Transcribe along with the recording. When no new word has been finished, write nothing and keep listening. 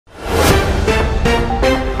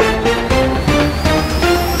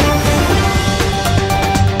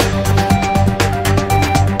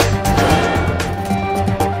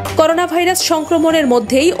সংক্রমণের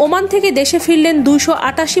মধ্যেই ওমান থেকে দেশে ফিরলেন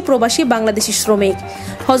 288 প্রবাসী বাংলাদেশি শ্রমিক।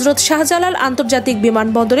 হযরত শাহজালাল আন্তর্জাতিক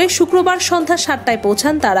বিমানবন্দরে শুক্রবার সন্ধ্যা 7টায়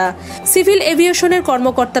পৌঁছান তারা। সিভিল এভিয়েশনের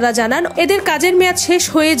কর্মকর্তারা জানান, এদের কাজের মেয়াদ শেষ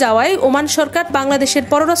হয়ে যাওয়ায় ওমান সরকার বাংলাদেশের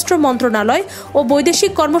পররাষ্ট্র মন্ত্রণালয় ও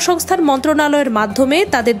বৈদেশিক কর্মসংস্থান মন্ত্রণালয়ের মাধ্যমে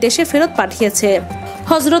তাদের দেশে ফেরত পাঠিয়েছে।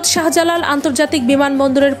 হযরত শাহজালাল আন্তর্জাতিক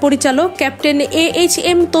বিমানবন্দরের পরিচালক ক্যাপ্টেন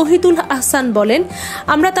AHM তৌহিদুল আহসান বলেন,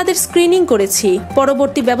 আমরা তাদের স্ক্রিনিং করেছি।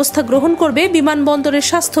 পরবর্তী ব্যবস্থা গ্রহণ করবে বিমানবন্দরের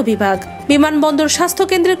স্বাস্থ্য বিভাগ। বিমানবন্দর স্বাস্থ্য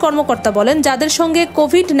কেন্দ্রের কর্মকর্তা বলেন, যাদের সঙ্গে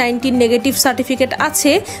COVID-19 নেগেটিভ সার্টিফিকেট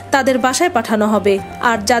আছে তাদের বাসায় পাঠানো হবে,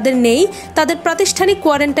 আর যাদের নেই তাদের প্রাতিষ্ঠানিক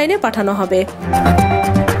কোয়ারেন্টাইনে পাঠানো হবে।